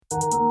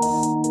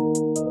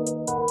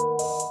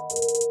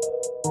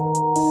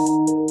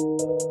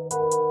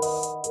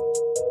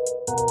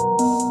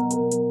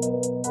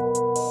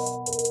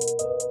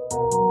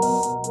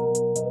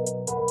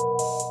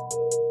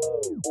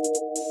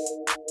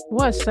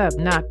What's up,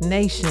 Knock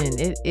Nation?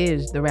 It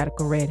is the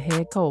Radical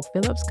Redhead Cole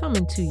Phillips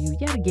coming to you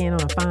yet again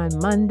on a fine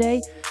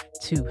Monday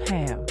to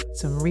have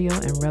some real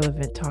and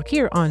relevant talk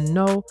here on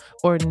No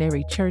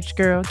Ordinary Church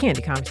Girl.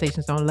 Candy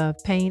conversations on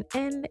love, pain,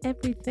 and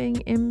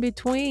everything in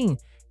between.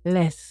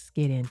 Let's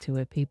get into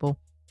it, people.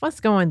 What's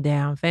going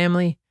down,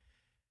 family?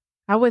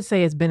 I would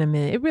say it's been a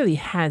minute. It really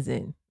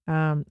hasn't.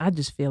 I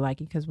just feel like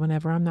it because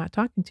whenever I'm not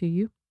talking to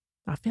you,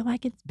 I feel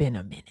like it's been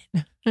a minute.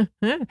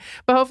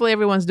 But hopefully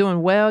everyone's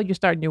doing well. You're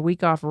starting your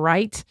week off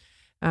right.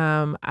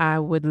 I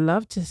would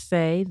love to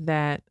say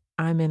that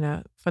I'm in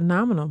a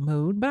phenomenal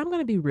mood, but I'm going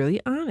to be really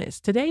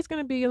honest. Today's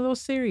going to be a little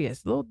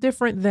serious, a little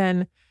different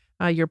than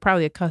you're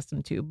probably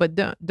accustomed to. But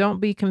don't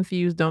be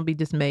confused. Don't be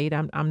dismayed.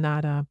 I'm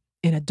not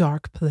in a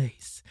dark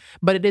place,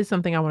 but it is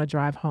something I want to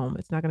drive home.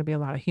 It's not going to be a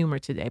lot of humor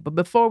today. But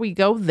before we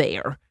go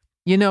there,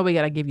 we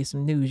got to give you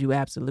some news you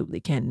absolutely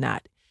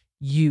cannot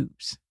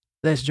use.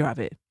 Let's drive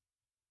it.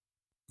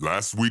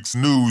 Last week's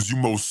news you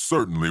most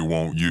certainly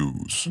won't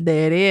use.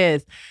 There it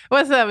is.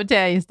 What's up,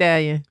 Italian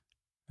Stallion?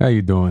 How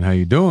you doing?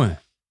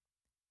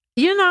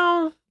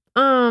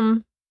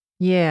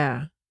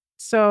 Yeah.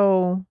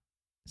 So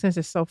since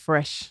it's so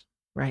fresh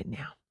right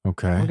now,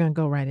 Okay. we're gonna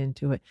go right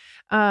into it.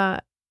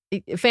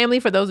 Family,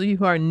 for those of you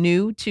who are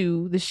new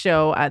to the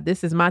show,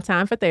 this is my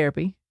time for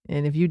therapy.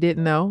 And if you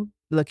didn't know,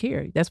 look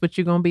here, that's what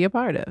you're gonna be a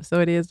part of.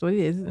 So it is what it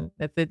is. And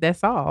that's it.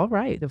 That's all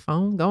right. The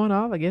phone going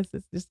off. I guess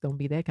it's just gonna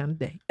be that kind of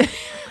day.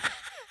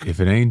 If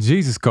it ain't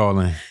Jesus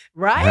calling,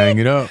 right? Hang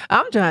it up.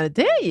 I'm trying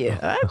to tell you.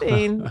 I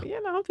mean,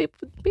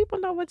 people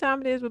know what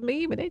time it is with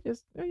me, but they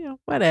just,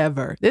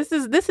 whatever. This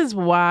is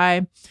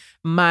why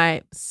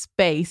my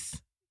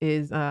space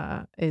is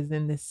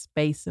in this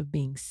space of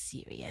being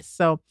serious.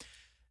 So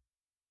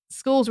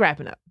school's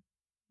wrapping up,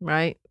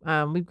 right?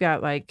 We've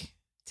got like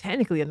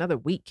technically another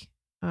week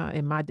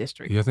in my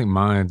district. Yeah, I think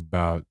mine's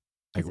about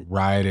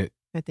right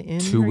at the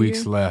end. 2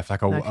 weeks left,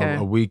 like Okay.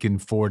 a week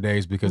and 4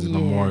 days because of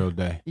Memorial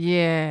Day.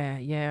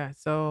 Yeah.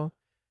 So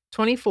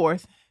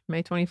 24th,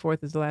 May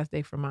 24th is the last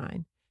day for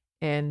mine.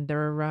 And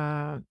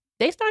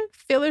they starting to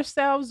feel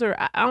themselves, or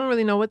I don't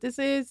really know what this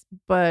is,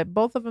 but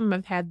both of them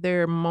have had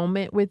their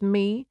moment with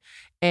me.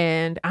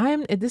 And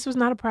this was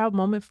not a proud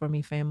moment for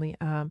me, family.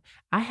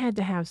 I had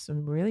to have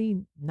some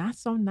really not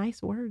so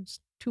nice words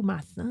to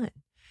my son.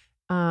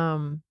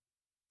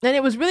 And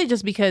it was really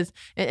just because,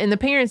 and the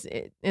parents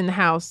in the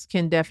house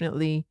can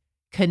definitely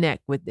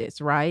connect with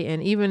this, right?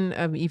 And even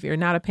if you're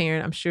not a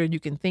parent, I'm sure you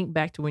can think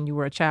back to when you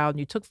were a child and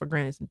you took for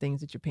granted some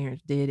things that your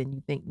parents did, and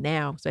you think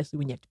now, especially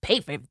when you have to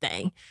pay for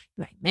everything,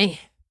 you're like, man,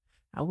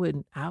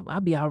 I'll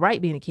be all right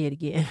being a kid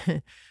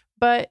again.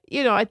 But,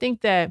 I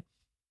think that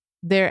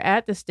they're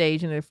at the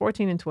stage, and they're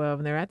 14 and 12,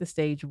 and they're at the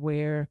stage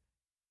where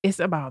it's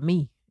about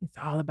me. It's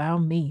all about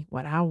me,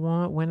 what I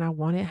want, when I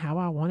want it,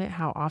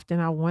 how often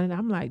I want it.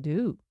 I'm like,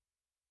 dude,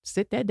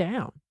 sit that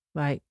down.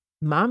 Like,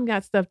 mom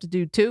got stuff to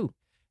do too.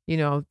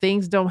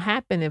 Things don't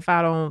happen if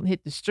I don't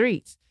hit the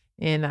streets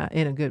in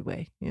a good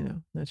way,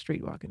 not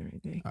street walking or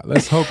anything.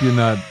 Let's hope you're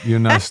not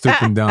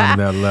stooping down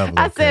to that level.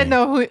 I said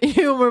no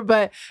humor,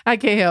 but I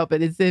can't help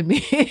it. It's in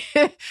me.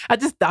 I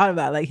just thought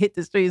about hit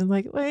the streets. I'm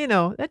like,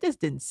 well, that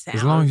just didn't sound.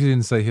 As long as you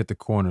didn't say hit the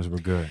corners, we're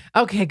good.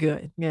 Okay,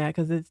 good. Yeah,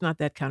 because it's not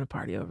that kind of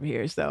party over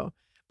here. So,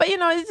 but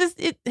it's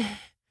just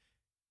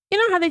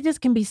how they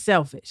just can be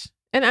selfish.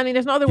 And I mean,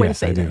 there's no other way to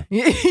say that.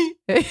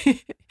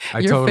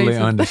 I totally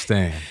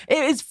understand.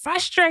 It's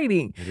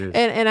frustrating. It is.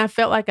 And I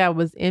felt like I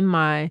was in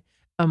my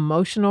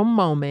emotional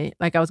moment,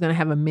 like I was going to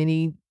have a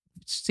mini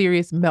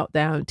serious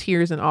meltdown,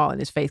 tears and all in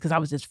his face, because I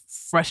was just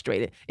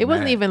frustrated. It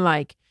wasn't even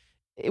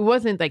it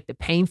wasn't like the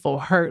painful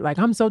hurt, like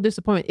I'm so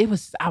disappointed.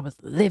 I was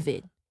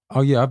livid. Oh,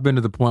 yeah. I've been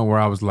to the point where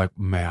I was like,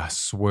 man, I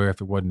swear if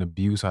it wasn't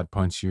abuse, I'd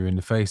punch you in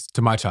the face.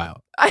 To my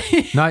child.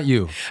 Not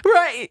you.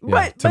 Right.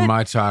 Yeah, but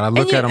my child. I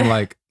look at him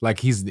like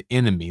he's the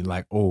enemy.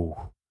 Like,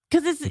 oh.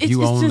 Because if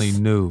you only just,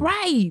 knew.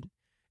 Right.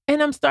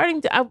 And I'm starting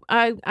to,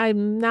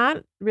 I'm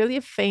not really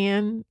a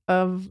fan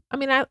of,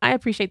 I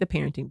appreciate the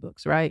parenting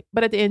books, right?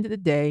 But at the end of the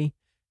day,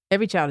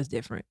 every child is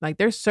different. Like,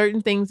 there's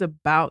certain things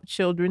about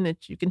children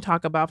that you can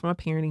talk about from a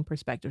parenting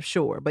perspective,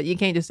 sure. But you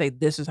can't just say,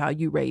 this is how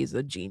you raise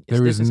a genius.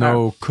 There is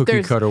no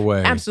cookie cutter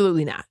way.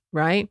 Absolutely not,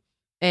 right?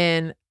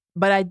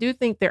 But I do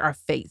think there are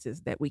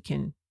phases that we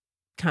can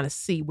kind of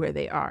see where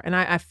they are. And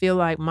I feel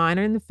like mine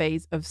are in the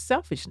phase of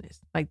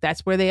selfishness. Like,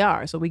 that's where they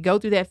are. So we go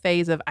through that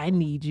phase of I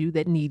need you,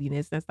 that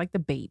neediness. That's like the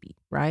baby,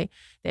 right?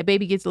 That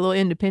baby gets a little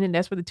independent.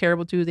 That's where the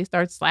terrible twos, they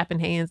start slapping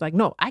hands like,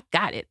 no, I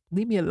got it.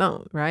 Leave me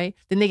alone, right?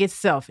 Then they get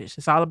selfish.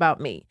 It's all about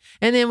me.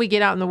 And then we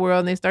get out in the world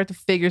and they start to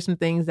figure some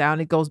things out,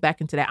 and it goes back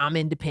into that I'm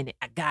independent.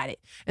 I got it.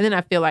 And then I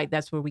feel like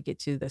that's where we get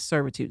to the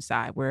servitude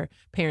side, where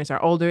parents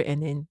are older,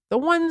 and then the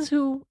ones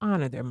who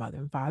honor their mother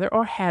and father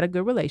or had a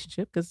good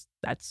relationship, because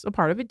that's a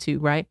part of it too,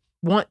 right?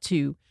 Want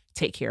to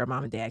take care of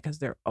mom and dad because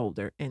they're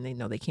older and they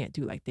know they can't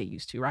do like they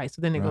used to, right?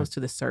 So then it goes to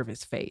the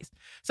service phase.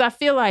 So I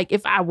feel like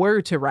if I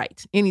were to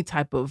write any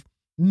type of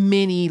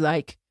mini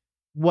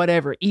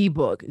whatever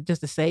ebook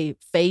just to say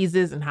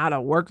phases and how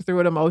to work through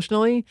it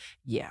emotionally,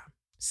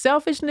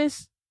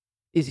 selfishness,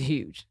 is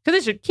huge because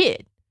it's your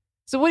kid.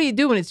 So what do you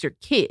do when it's your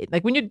kid?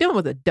 Like when you're dealing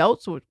with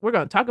adults, which we're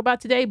going to talk about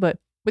today, but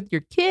with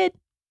your kid,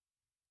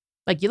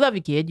 like you love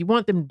your kid, you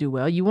want them to do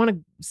well, you want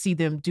to see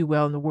them do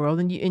well in the world,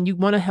 and you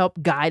want to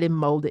help guide and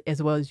mold it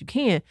as well as you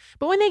can.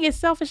 But when they get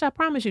selfish, I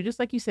promise you, just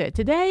like you said,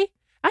 today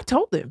I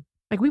told them,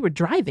 like we were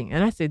driving,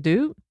 and I said,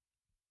 dude,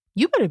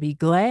 you better be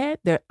glad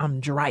that I'm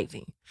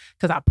driving,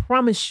 because I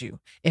promise you,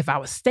 if I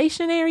was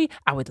stationary,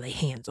 I would lay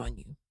hands on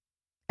you.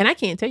 And I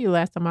can't tell you the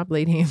last time I've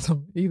laid hands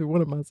on either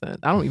one of my sons.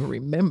 I don't even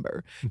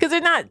remember, because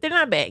they're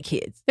not bad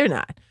kids. They're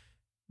not.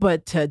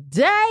 But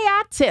today,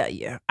 I tell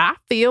you, I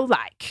feel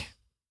like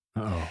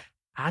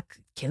I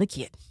could kill a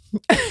kid.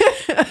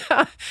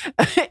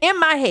 In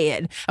my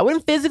head. I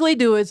wouldn't physically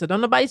do it, so don't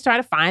nobody's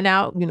trying to find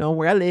out,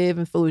 where I live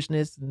and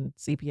foolishness and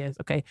CPS.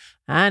 Okay,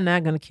 I'm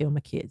not going to kill my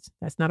kids.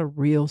 That's not a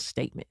real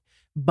statement.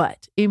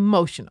 But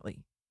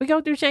emotionally, we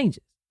go through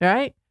changes,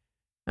 right?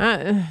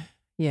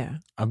 Yeah.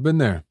 I've been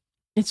there.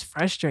 It's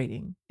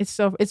frustrating.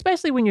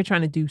 Especially when you're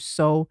trying to do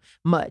so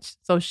much.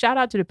 So shout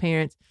out to the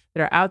parents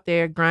that are out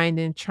there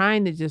grinding,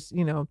 trying to just,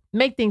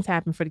 make things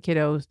happen for the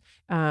kiddos,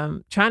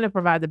 trying to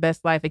provide the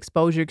best life,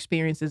 exposure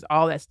experiences,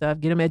 all that stuff,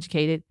 get them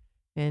educated.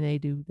 And they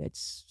do that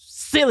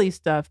silly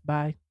stuff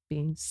by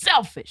being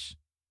selfish.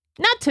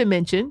 Not to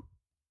mention,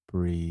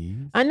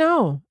 breathe. I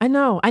know.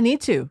 I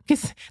need to,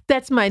 because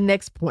that's my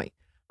next point.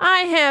 I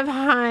have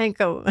high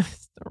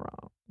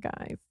cholesterol,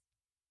 guys.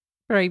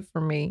 Pray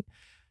for me.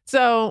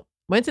 So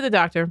went to the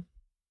doctor,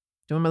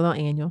 doing my little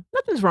annual.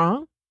 Nothing's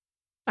wrong.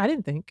 I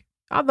didn't think.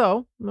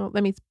 Although,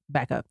 let me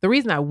back up. The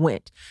reason I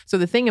went. So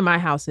the thing in my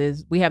house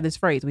is we have this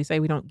phrase. We say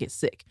we don't get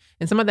sick.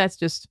 And some of that's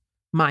just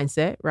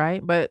mindset,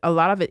 right? But a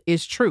lot of it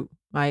is true.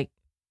 Like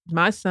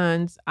my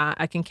sons,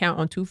 I can count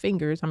on 2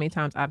 fingers how many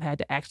times I've had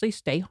to actually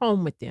stay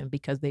home with them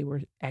because they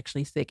were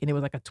actually sick. And it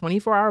was like a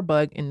 24-hour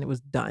bug and it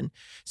was done.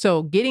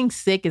 So getting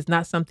sick is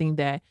not something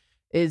that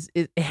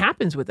it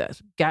happens with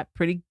us. Got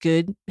pretty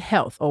good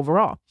health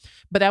overall.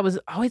 But I was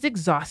always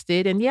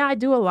exhausted. And yeah, I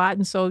do a lot.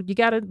 And so you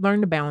got to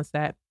learn to balance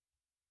that.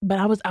 But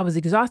I was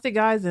exhausted,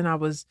 guys. And I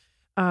was,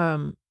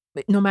 no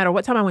matter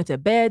what time I went to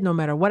bed, no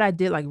matter what I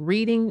did, like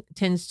reading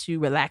tends to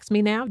relax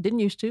me now. Didn't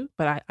used to,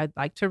 but I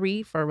like to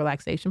read for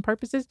relaxation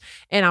purposes.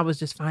 And I was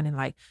just finding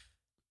like,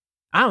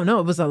 I don't know,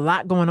 it was a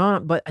lot going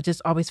on, but I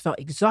just always felt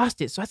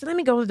exhausted. So I said, let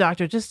me go to the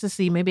doctor just to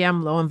see, maybe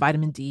I'm low in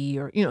vitamin D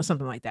or,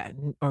 something like that.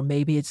 Or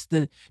maybe it's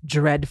the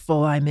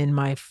dreadful, I'm in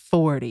my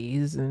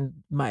 40s and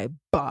my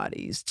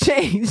body's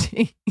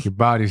changing. Your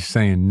body's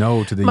saying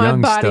no to the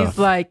young stuff. My body's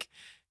like,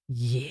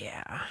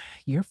 yeah,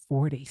 you're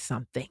 40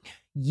 something.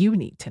 You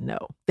need to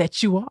know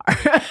that you are.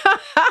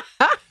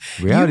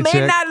 Reality you may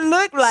check, not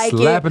look like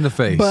slap it, in the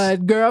face.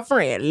 But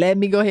girlfriend, let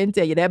me go ahead and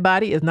tell you, that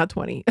body is not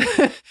 20.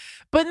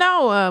 But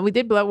no, we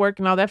did blood work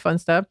and all that fun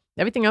stuff.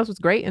 Everything else was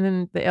great. And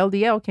then the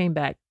LDL came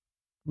back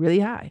really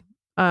high.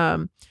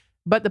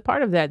 But the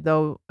part of that,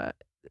 though,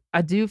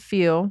 I do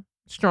feel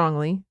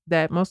strongly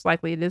that most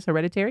likely it is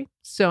hereditary.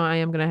 So I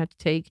am going to have to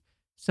take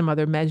some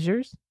other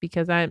measures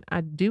because I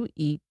do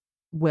eat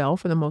well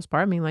for the most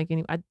part. I mean, like,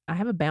 I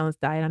have a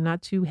balanced diet. I'm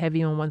not too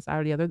heavy on one side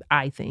or the other,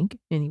 I think,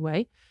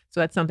 anyway. So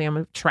that's something I'm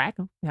going to track.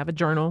 I have a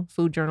journal,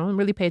 food journal, and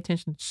really pay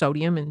attention to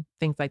sodium and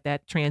things like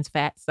that, trans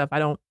fat stuff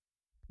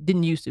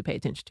didn't used to pay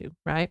attention to,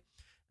 right?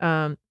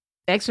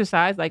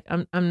 Exercise, like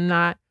I'm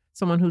not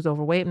someone who's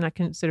overweight. I'm not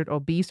considered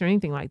obese or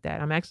anything like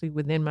that. I'm actually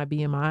within my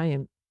BMI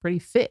and pretty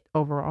fit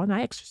overall, and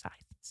I exercise.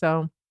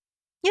 So,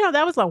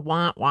 that was a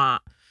wah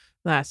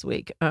last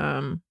week.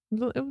 It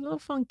was a little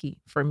funky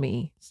for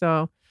me.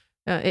 So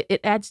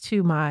it adds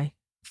to my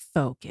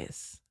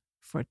focus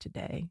for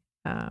today.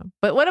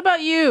 But what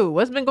about you?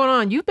 What's been going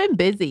on? You've been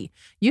busy.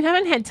 You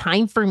haven't had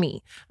time for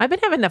me. I've been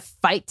having to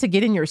fight to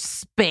get in your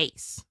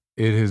space.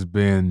 It has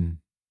been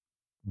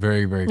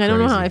very, very crazy. I don't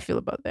know how I feel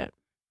about that.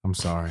 I'm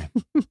sorry.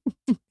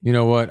 You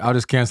know what? I'll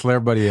just cancel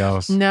everybody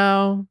else.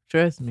 No,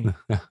 trust me.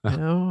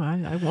 No,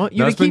 I want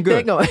you to keep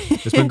that going.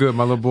 It's been good.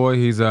 My little boy,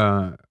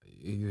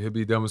 he'll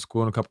be done with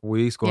school in a couple of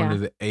weeks, going to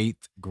the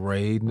 8th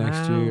grade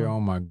next year.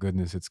 Oh my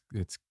goodness, it's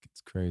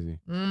crazy.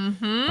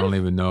 Mm-hmm. I don't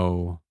even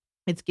know.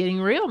 It's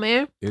getting real,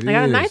 man. I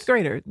got a 9th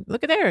grader.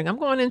 Look at there. I'm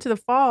going into the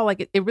fall.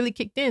 Like it really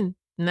kicked in.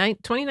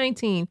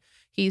 2019.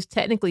 He's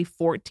technically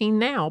 14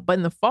 now, but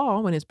in the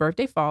fall, when his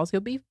birthday falls, he'll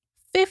be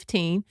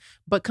 15.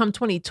 But come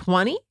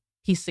 2020,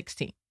 he's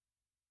 16.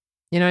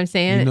 You know what I'm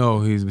saying?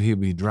 He'll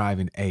be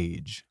driving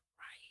age.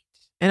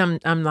 Right.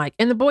 And I'm like,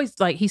 and the boy's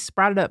like, he's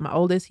sprouted up. My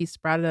oldest, he's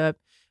sprouted up.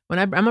 When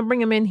I'm gonna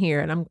bring him in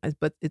here,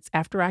 but it's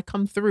after I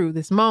come through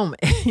this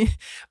moment.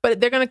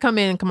 But they're gonna come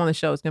in and come on the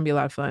show. It's gonna be a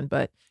lot of fun.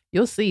 But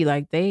you'll see,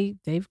 like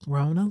they've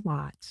grown a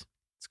lot.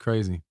 It's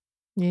crazy.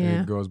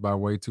 Yeah, it goes by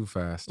way too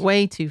fast.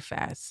 Way too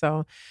fast.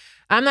 So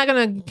I'm not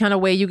gonna kind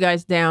of weigh you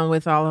guys down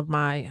with all of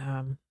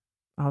my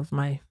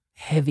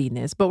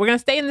heaviness, but we're gonna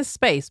stay in this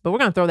space. But we're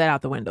gonna throw that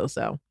out the window.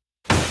 So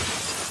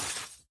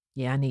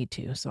yeah, I need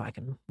to, so I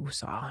can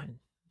woosah and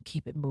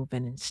keep it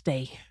moving and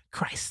stay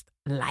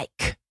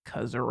Christ-like.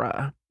 Cause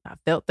I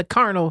felt the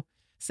carnal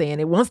saying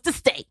it wants to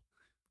stay.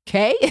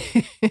 Okay.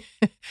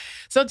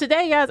 So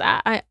today,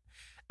 guys,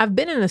 I've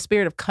been in a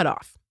spirit of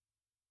cutoff.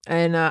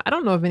 And I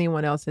don't know if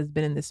anyone else has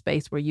been in this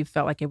space where you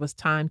felt like it was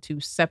time to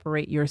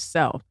separate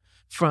yourself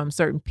from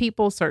certain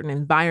people, certain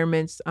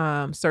environments,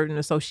 certain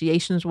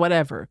associations,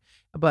 whatever.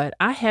 But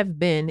I have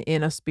been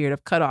in a spirit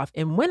of cutoff.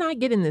 And when I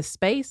get in this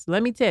space,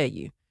 let me tell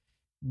you,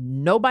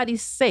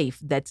 nobody's safe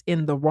that's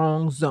in the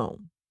wrong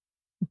zone.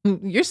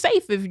 You're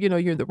safe if you're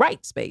in the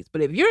right space,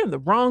 but if you're in the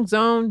wrong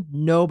zone,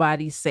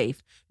 nobody's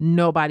safe.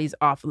 Nobody's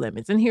off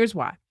limits. And here's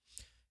why.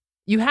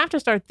 You have to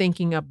start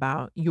thinking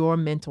about your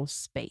mental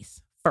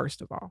space,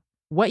 first of all.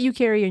 What you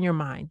carry in your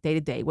mind day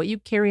to day, what you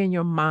carry in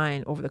your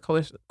mind over the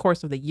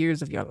course of the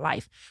years of your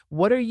life.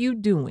 What are you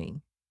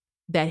doing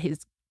that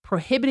is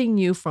prohibiting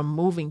you from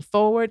moving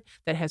forward,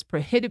 that has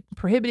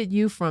prohibited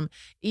you from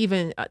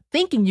even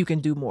thinking you can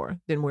do more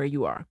than where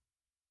you are?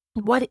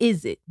 What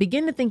is it?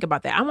 Begin to think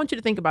about that. I want you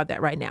to think about that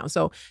right now.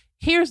 So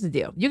here's the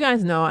deal. You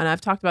guys know, and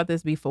I've talked about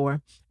this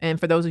before. And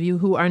for those of you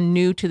who are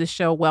new to the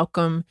show,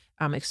 welcome.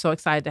 I'm so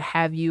excited to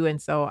have you. And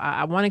so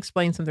I want to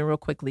explain something real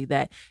quickly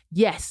that,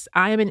 yes,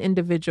 I am an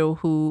individual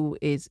who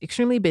is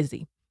extremely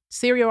busy,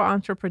 serial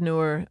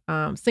entrepreneur,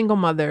 single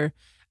mother,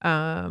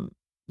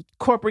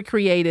 corporate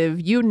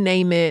creative, you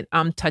name it,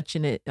 I'm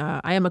touching it.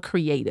 I am a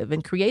creative,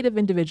 and creative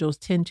individuals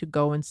tend to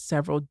go in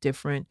several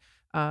different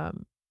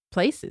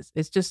places.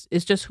 It's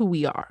just who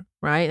we are,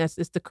 right?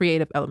 It's the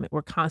creative element.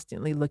 We're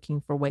constantly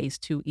looking for ways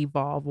to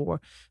evolve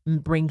or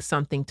bring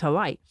something to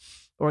light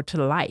or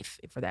to life,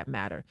 for that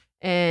matter.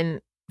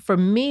 And for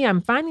me,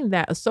 I'm finding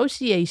that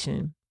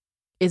association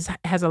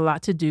has a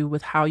lot to do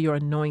with how your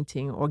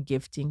anointing or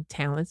gifting,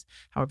 talents,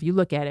 however you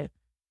look at it,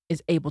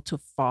 is able to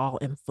fall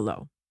and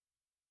flow.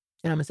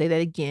 And I'm going to say that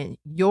again.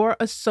 Your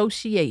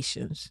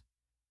associations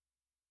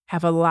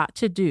have a lot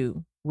to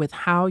do with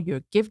how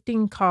your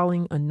gifting,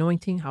 calling,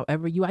 anointing,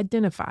 however you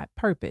identify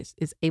purpose,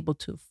 is able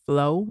to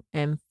flow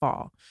and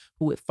fall,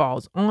 who it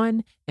falls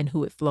on and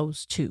who it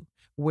flows to,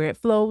 where it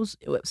flows,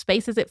 what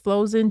spaces it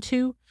flows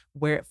into,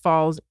 where it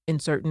falls in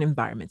certain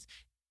environments.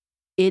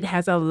 It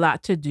has a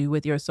lot to do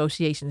with your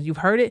associations. You've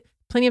heard it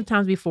plenty of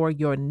times before.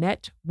 Your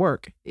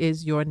network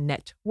is your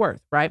net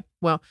worth, right?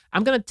 Well,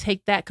 I'm going to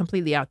take that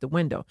completely out the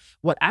window.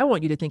 What I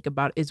want you to think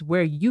about is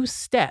where you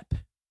step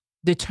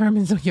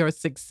determines your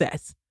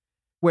success.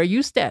 Where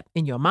you step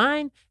in your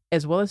mind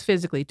as well as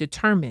physically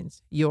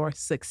determines your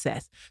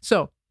success.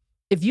 So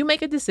if you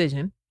make a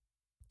decision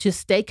to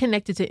stay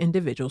connected to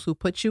individuals who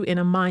put you in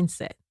a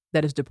mindset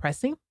that is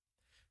depressing,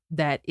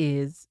 that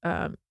is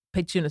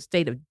puts you in a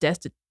state of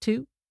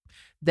destitute,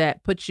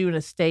 that puts you in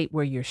a state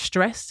where you're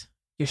stressed,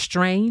 you're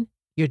strained,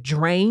 you're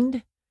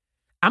drained,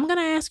 I'm going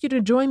to ask you to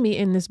join me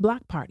in this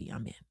block party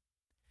I'm in.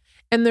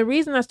 And the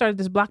reason I started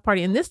this block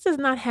party, and this does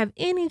not have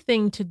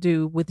anything to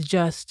do with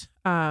just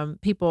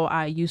people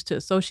I used to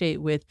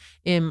associate with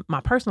in my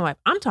personal life.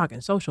 I'm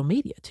talking social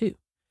media too.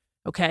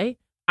 Okay.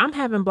 I'm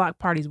having block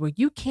parties where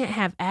you can't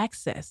have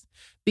access,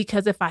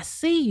 because if I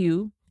see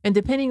you, and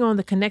depending on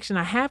the connection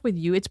I have with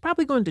you, it's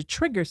probably going to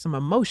trigger some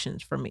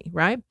emotions for me,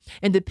 right?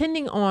 And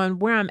depending on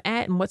where I'm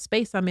at and what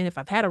space I'm in, if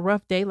I've had a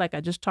rough day, like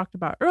I just talked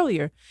about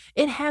earlier,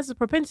 it has a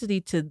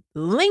propensity to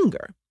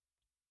linger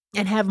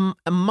and have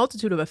a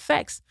multitude of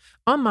effects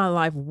on my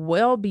life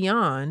well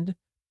beyond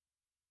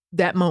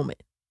that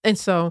moment. And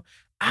so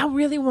I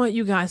really want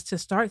you guys to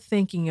start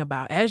thinking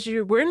about,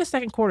 we're in the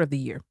second quarter of the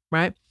year,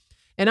 right?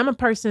 And I'm a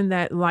person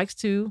that likes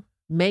to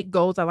make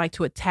goals. I like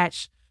to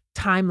attach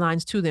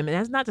timelines to them. And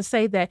that's not to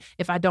say that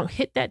if I don't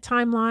hit that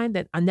timeline,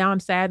 that now I'm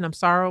sad and I'm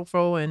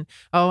sorrowful and,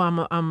 oh,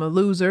 I'm a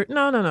loser.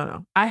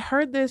 No. I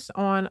heard this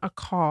on a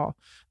call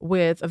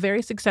with a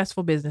very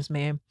successful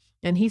businessman.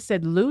 And he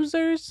said,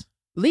 leaders,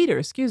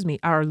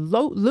 are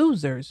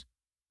losers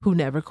who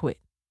never quit.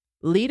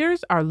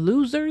 Leaders are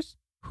losers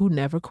who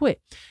never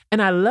quit.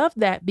 And I love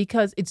that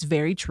because it's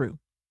very true.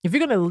 If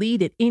you're going to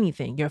lead at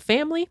anything, your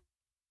family,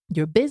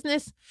 your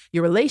business,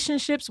 your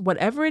relationships,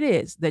 whatever it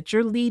is that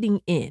you're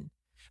leading in,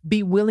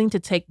 be willing to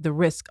take the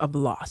risk of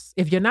loss.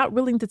 If you're not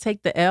willing to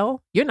take the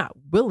L, you're not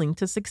willing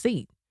to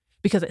succeed,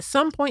 because at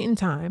some point in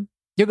time,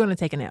 you're going to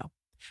take an L.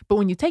 But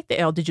when you take the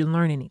L, did you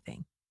learn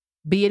anything?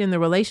 Be it in the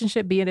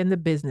relationship, be it in the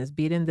business,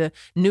 be it in the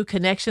new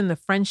connection, the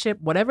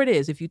friendship, whatever it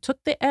is. If you took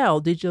the L,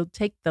 did you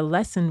take the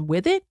lesson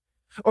with it?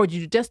 Or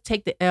did you just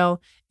take the L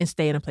and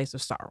stay in a place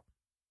of sorrow?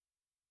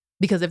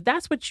 Because if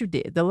that's what you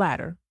did, the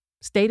latter,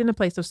 stayed in a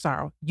place of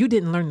sorrow, you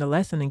didn't learn the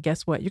lesson. And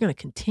guess what? You're going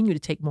to continue to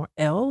take more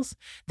L's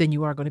than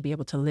you are going to be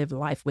able to live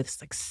life with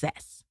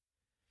success.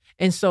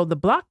 And so the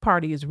block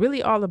party is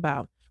really all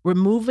about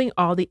removing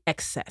all the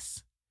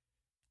excess.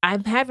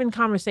 I'm having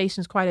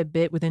conversations quite a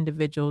bit with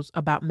individuals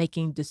about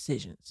making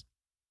decisions.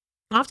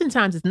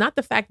 Oftentimes, it's not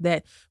the fact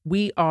that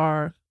we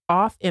are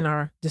off in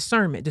our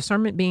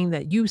discernment being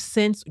that you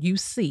sense, you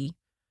see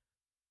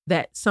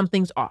that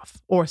something's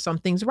off or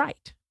something's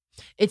right.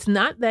 It's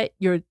not that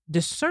your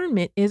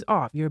discernment is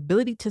off. Your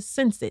ability to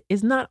sense it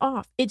is not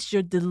off. It's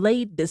your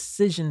delayed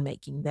decision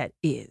making that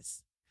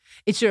is.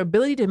 It's your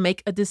ability to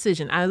make a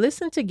decision. I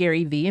listened to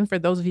Gary Vee, and for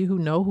those of you who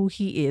know who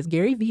he is,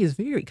 Gary Vee is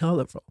very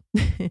colorful.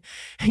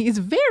 He's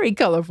very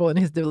colorful in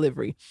his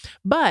delivery.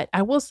 But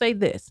I will say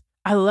this.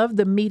 I love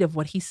the meat of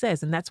what he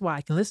says, and that's why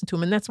I can listen to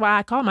him. And that's why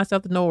I call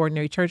myself the No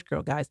Ordinary Church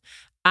Girl, guys.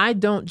 I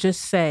don't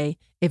just say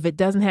if it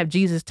doesn't have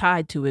Jesus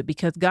tied to it,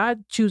 because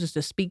God chooses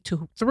to speak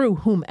through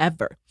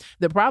whomever.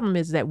 The problem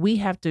is that we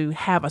have to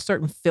have a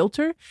certain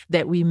filter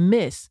that we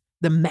miss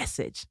the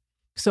message.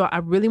 So I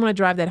really want to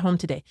drive that home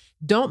today.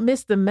 Don't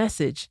miss the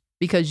message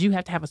because you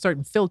have to have a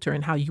certain filter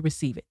in how you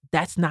receive it.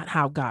 That's not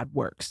how God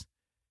works.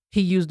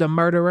 He used a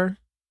murderer.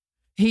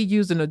 He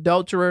used an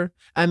adulterer.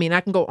 I mean,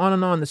 I can go on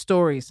and on the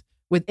stories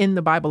within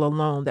the Bible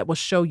alone that will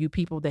show you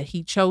people that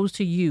he chose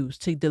to use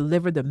to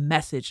deliver the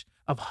message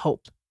of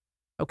hope.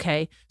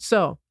 Okay.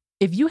 So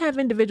if you have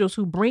individuals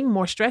who bring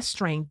more stress,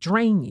 strain,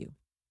 drain you,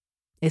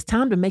 it's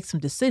time to make some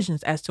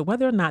decisions as to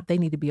whether or not they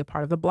need to be a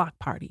part of the block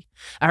party.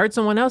 I heard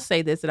someone else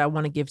say this that I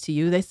want to give to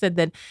you. They said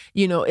that,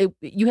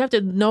 you have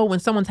to know when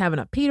someone's having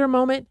a Peter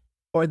moment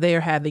or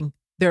they're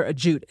a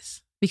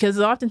Judas. Because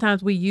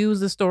oftentimes we use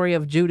the story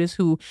of Judas,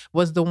 who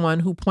was the one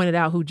who pointed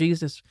out who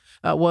Jesus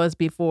was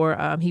before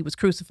he was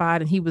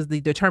crucified. And he was the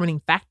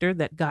determining factor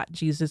that got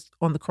Jesus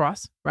on the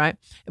cross, right?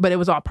 But it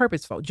was all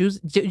purposeful.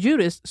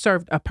 Judas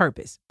served a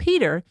purpose.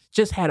 Peter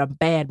just had a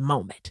bad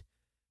moment.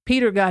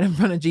 Peter got in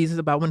front of Jesus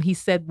about when he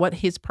said what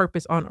his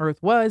purpose on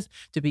earth was,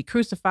 to be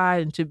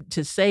crucified and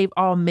to save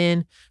all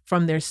men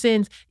from their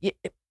sins.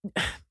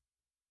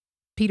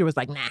 Peter was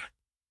like, nah.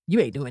 You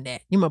ain't doing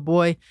that. You my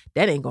boy.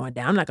 That ain't going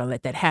down. I'm not going to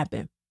let that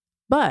happen.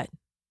 But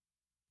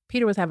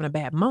Peter was having a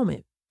bad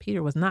moment.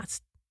 Peter was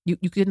not,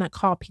 you could not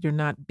call Peter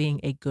not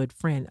being a good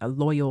friend, a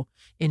loyal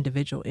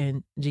individual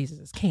in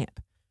Jesus's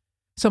camp.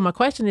 So my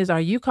question is, are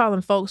you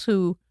calling folks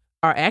who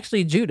are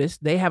actually Judas,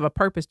 they have a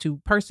purpose to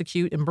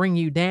persecute and bring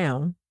you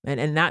down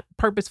and not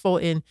purposeful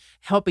in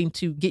helping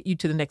to get you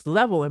to the next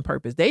level in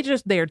purpose? They're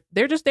just there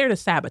to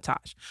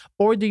sabotage.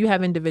 Or do you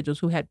have individuals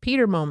who had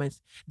Peter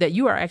moments that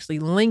you are actually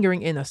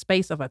lingering in a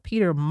space of a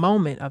Peter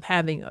moment of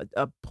having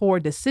a poor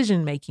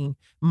decision-making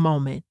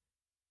moment,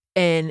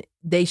 and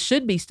they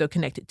should be still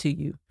connected to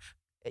you?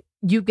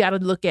 You've got to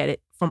look at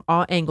it from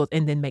all angles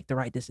and then make the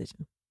right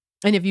decision.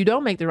 And if you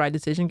don't make the right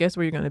decision, guess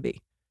where you're going to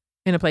be?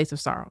 In a place of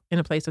sorrow, in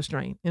a place of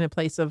strain, in a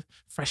place of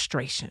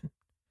frustration.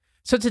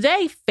 So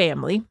today,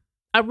 family,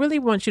 I really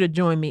want you to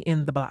join me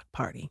in the block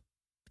party.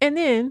 And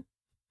then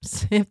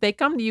if they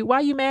come to you, why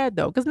are you mad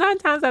though? Because 9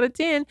 times out of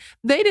 10,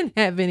 they didn't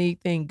have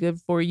anything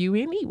good for you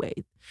anyway.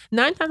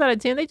 9 times out of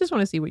 10, they just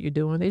want to see what you're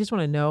doing. They just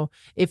want to know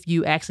if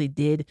you actually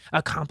did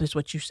accomplish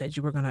what you said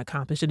you were going to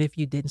accomplish. And if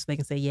you didn't, so they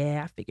can say,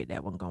 yeah, I figured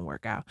that wasn't going to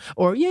work out.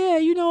 Or, yeah,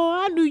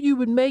 I knew you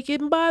would make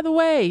it. And by the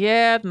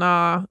way, I'm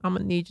going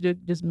to need you to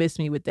just miss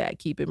me with that.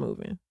 Keep it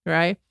moving,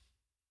 right?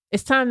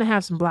 It's time to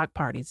have some block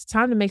parties. It's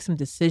time to make some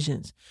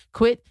decisions.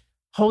 Quit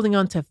holding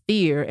on to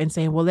fear and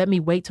saying, well, let me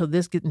wait till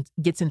this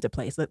gets into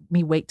place. Let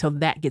me wait till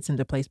that gets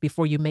into place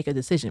before you make a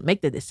decision.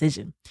 Make the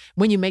decision.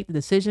 When you make the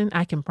decision,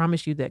 I can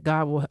promise you that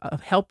God will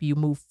help you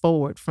move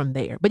forward from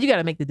there. But you got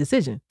to make the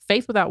decision.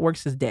 Faith without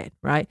works is dead,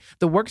 right?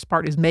 The works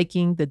part is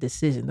making the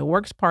decision. The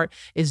works part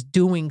is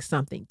doing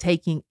something,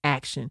 taking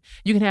action.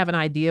 You can have an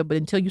idea, but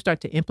until you start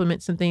to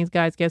implement some things,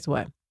 guys, guess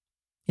what?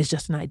 It's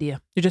just an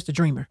idea. You're just a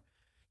dreamer.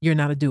 You're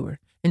not a doer.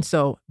 And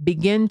so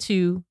begin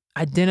to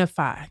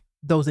identify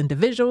those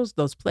individuals,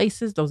 those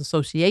places, those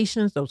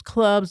associations, those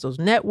clubs, those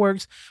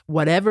networks,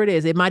 whatever it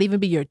is. It might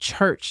even be your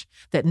church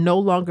that no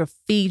longer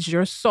feeds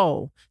your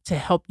soul to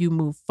help you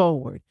move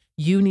forward.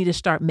 You need to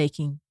start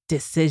making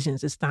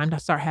decisions. It's time to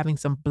start having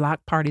some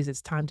block parties.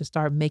 It's time to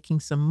start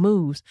making some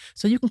moves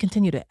so you can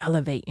continue to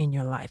elevate in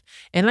your life.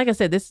 And like I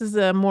said, this is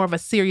more of a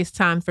serious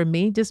time for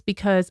me just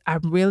because I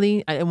didn't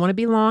want to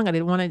be long. I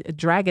didn't want to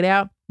drag it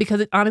out because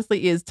it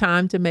honestly is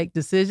time to make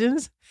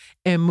decisions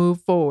and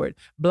move forward.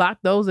 Block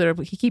those that are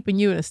keeping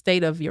you in a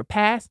state of your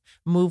past.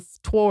 Move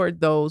toward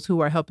those who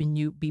are helping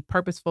you be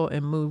purposeful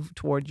and move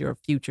toward your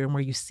future and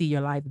where you see your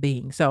life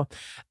being. So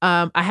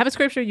I have a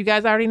scripture. You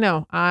guys already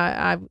know.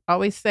 I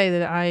always say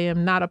that I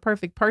am not a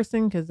perfect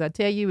person because I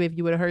tell you, if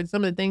you would have heard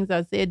some of the things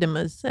I said to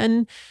my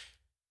son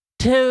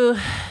to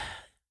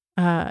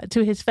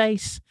his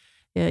face,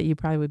 yeah, you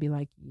probably would be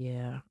like,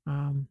 yeah,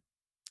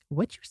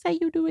 what you say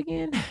you do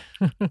again?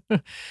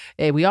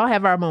 Hey, we all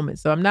have our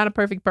moments. So I'm not a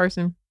perfect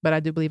person, but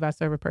I do believe I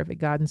serve a perfect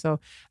God. And so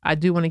I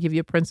do want to give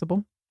you a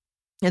principle.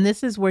 And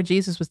this is where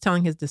Jesus was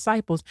telling his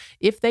disciples,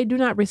 if they do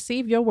not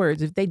receive your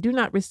words, if they do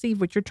not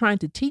receive what you're trying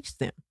to teach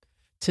them,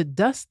 to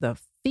dust the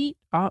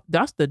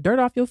dirt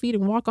off your feet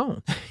and walk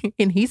on.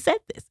 And he said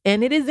this,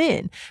 and it is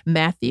in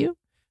Matthew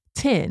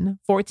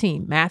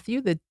 10:14,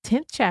 Matthew, the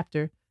 10th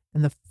chapter,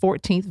 in the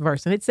 14th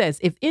verse. And it says,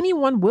 if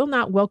anyone will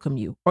not welcome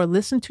you or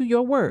listen to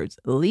your words,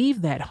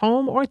 leave that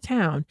home or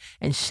town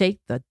and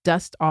shake the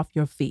dust off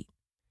your feet.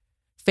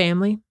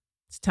 Family,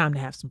 it's time to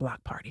have some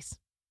block parties.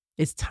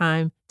 It's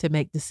time to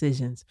make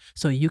decisions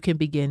so you can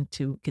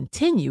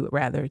continue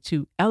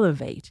to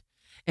elevate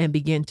and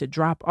begin to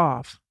drop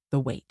off the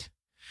weight.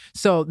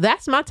 So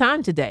that's my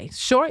time today.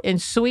 Short and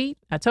sweet.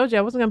 I told you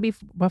I wasn't going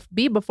to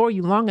be before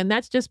you long. And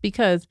that's just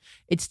because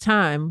it's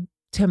time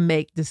to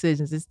make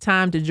decisions. It's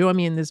time to join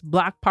me in this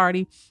block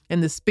party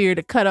and the spirit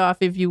of cutoff,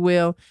 if you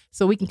will,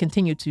 so we can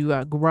continue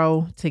to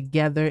grow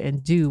together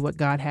and do what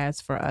God has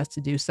for us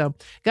to do. So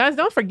guys,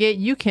 don't forget,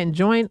 you can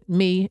join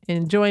me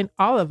and join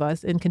all of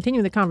us and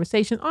continue the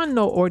conversation on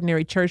No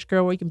Ordinary Church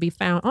Girl, where you can be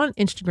found on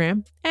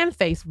Instagram and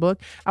Facebook.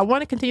 I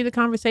want to continue the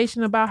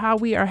conversation about how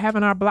we are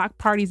having our block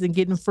parties and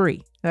getting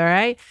free. All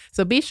right.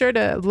 So be sure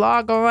to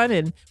log on.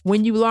 And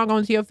when you log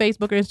on to your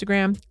Facebook or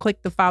Instagram,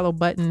 click the follow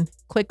button,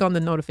 click on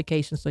the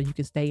notification so you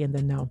can stay in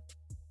the know.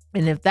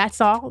 And if that's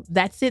all,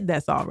 that's it.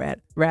 That's all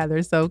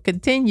rather. So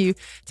continue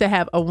to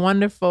have a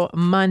wonderful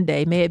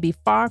Monday. May it be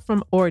far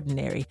from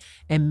ordinary,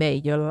 and may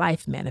your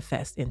life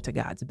manifest into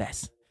God's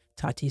best.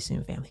 Talk to you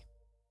soon, family.